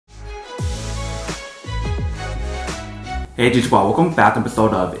Hey G2, welcome back to an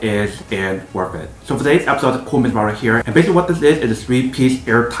episode of Is It Worth It? So for today's episode, the cool myth right here, and basically what this is a 3-piece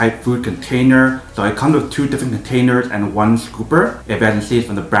airtight food container. So it comes with 2 different containers and 1 scooper. If you guys can see it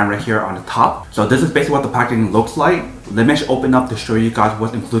from the brand right here on the top. So this is basically what the packaging looks like. Let me actually open up to show you guys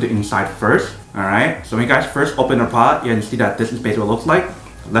what's included inside first. Alright, so when you guys first open the product, you can see that this is basically what it looks like.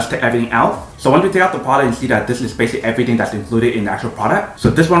 Let's take everything out. So once we take out the product, you see that this is basically everything that's included in the actual product.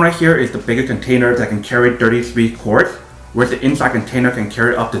 So this one right here is the bigger container that can carry 33 quarts, whereas the inside container can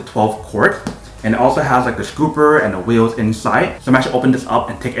carry up to 12 quarts. And it also has like the scooper and the wheels inside. So I'm actually open this up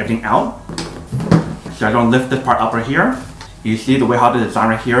and take everything out. So I'm gonna lift this part up right here. You see the way how the design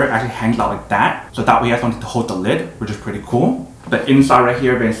right here actually hangs out like that. So that way you guys don't need to hold the lid, which is pretty cool. The inside right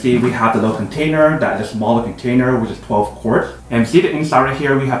here, you can see we have the little container, that is a smaller container, which is 12 quarts. And see the inside right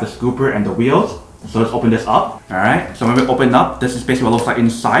here, we have the scooper and the wheels. So let's open this up. Alright, so when we open up, this is basically what it looks like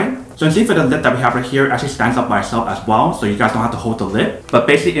inside. So you see for the lid that we have right here, it actually stands up by itself as well, so you guys don't have to hold the lid. But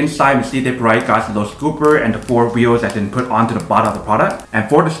basically inside, you see they provide guys the little scooper and the 4 wheels that can put onto the bottom of the product. And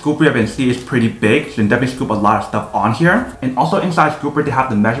for the scooper, you can see it's pretty big, so you can definitely scoop a lot of stuff on here. And also inside the scooper, they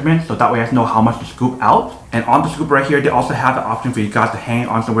have the measurement, so that way you guys know how much to scoop out. And on the scooper right here, they also have the option for you guys to hang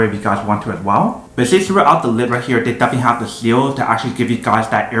on somewhere if you guys want to as well. But see throughout the lid right here, they definitely have the seal to actually give you guys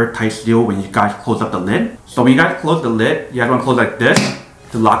that airtight seal when you guys close up the lid. So when you guys close the lid, you guys want to close like this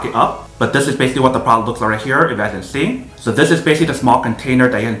to lock it up. But this is basically what the product looks like right here, if you guys can see. So this is basically the small container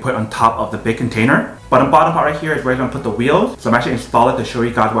that you can put on top of the big container. But the bottom part right here is where you're going to put the wheels. So I'm actually install it to show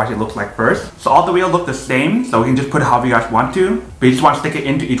you guys what it actually looks like first. So all the wheels look the same, so you can just put it however you guys want to. But you just want to stick it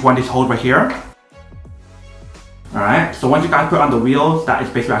into each one of these holes right here. Alright, so once you guys put on the wheels, that is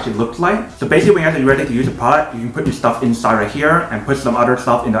basically what it actually looks like. So basically when you guys are ready to use the product, you can put your stuff inside right here and put some other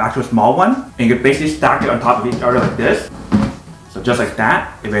stuff in the actual small one. And you can basically stack it on top of each other like this. So just like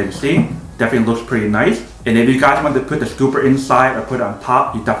that, if you can see, definitely looks pretty nice. And if you guys want to put the scooper inside or put it on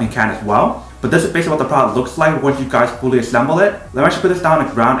top, you definitely can as well. But this is basically what the product looks like once you guys fully assemble it. Let me actually put this down on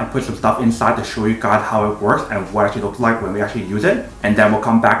the ground and put some stuff inside to show you guys how it works and what it actually looks like when we actually use it. And then we'll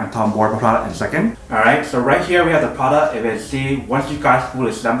come back and talk more about the product in a second. Alright, so right here we have the product. If you can see, once you guys fully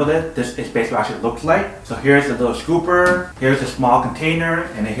assemble it, this is basically what it actually looks like. So here's the little scooper, here's the small container,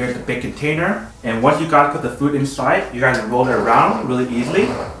 and then here's the big container. And once you guys put the food inside, you guys can roll it around really easily.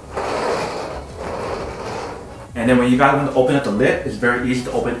 And then when you guys want to open up the lid, it's very easy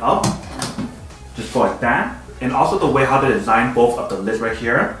to open up. Just go like that. And also the way how they design both of the lids right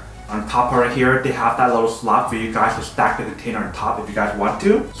here. On top part right here, they have that little slot for you guys to stack the container on top if you guys want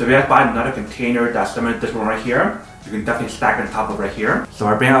to. So if you guys buy another container that's similar to this one right here, you can definitely stack it on top of right here. So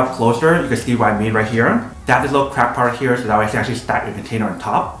I bring it up closer, you can see what I mean right here. They have this little crack part right here, so that way you can actually stack your container on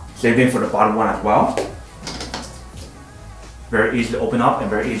top. Same thing for the bottom one as well. Very easy to open up and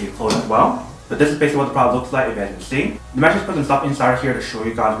very easy to close as well. But this is basically what the product looks like, if you guys can see. Let me actually put some stuff inside here to show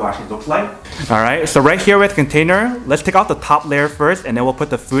you guys what it actually looks like. Alright, so right here with the container, let's take off the top layer first and then we'll put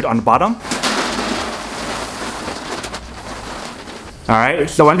the food on the bottom. Alright,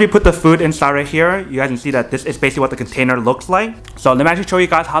 so once we put the food inside right here, you guys can see that this is basically what the container looks like. So let me actually show you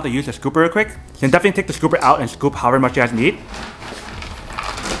guys how to use the scooper real quick. You can definitely take the scooper out and scoop however much you guys need.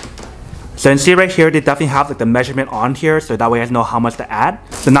 So you can see right here, they definitely have like the measurement on here, so that way you guys know how much to add.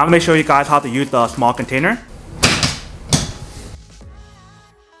 So now let me show you guys how to use the small container.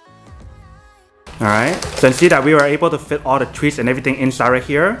 Alright, so you can see that we were able to fit all the treats and everything inside right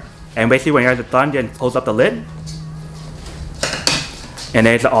here. And basically when you guys are done, you can close up the lid. And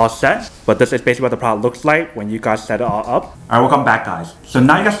then it's all set. But this is basically what the product looks like when you guys set it all up. Alright, welcome back guys. So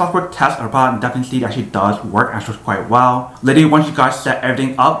now you guys software test our product and definitely see it actually does work and works quite well. Literally once you guys set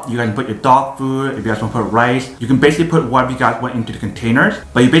everything up, you guys can put your dog food, if you guys want to put rice, you can basically put whatever you guys want into the containers.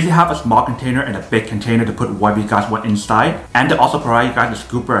 But you basically have a small container and a big container to put whatever you guys want inside. And they also provide you guys a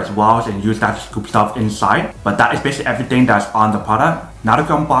scooper as well, so you can use that to scoop stuff inside. But that is basically everything that's on the product. Now to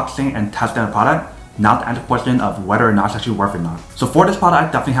go unboxing and testing the product. Now to answer the question of whether or not it's actually worth it or not. So for this product,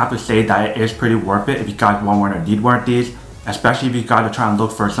 I definitely have to say that it is pretty worth it if you guys want one or need one of these. Especially if you guys are trying to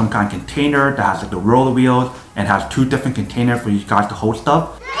look for some kind of container that has like the roller wheels and has 2 different containers for you guys to hold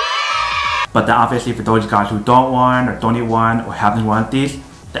stuff. But then obviously for those guys who don't want or don't need one or haven't one of these,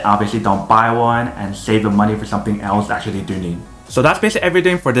 then obviously don't buy one and save the money for something else that actually do need. So that's basically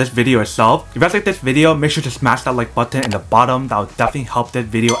everything for this video itself. If you guys like this video, make sure to smash that like button in the bottom. That will definitely help this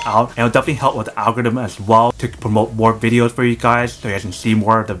video out. And it will definitely help with the algorithm as well to promote more videos for you guys so you guys can see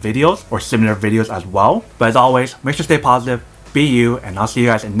more of the videos or similar videos as well. But as always, make sure to stay positive, be you, and I'll see you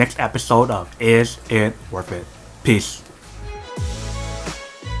guys in the next episode of Is It Worth It? Peace.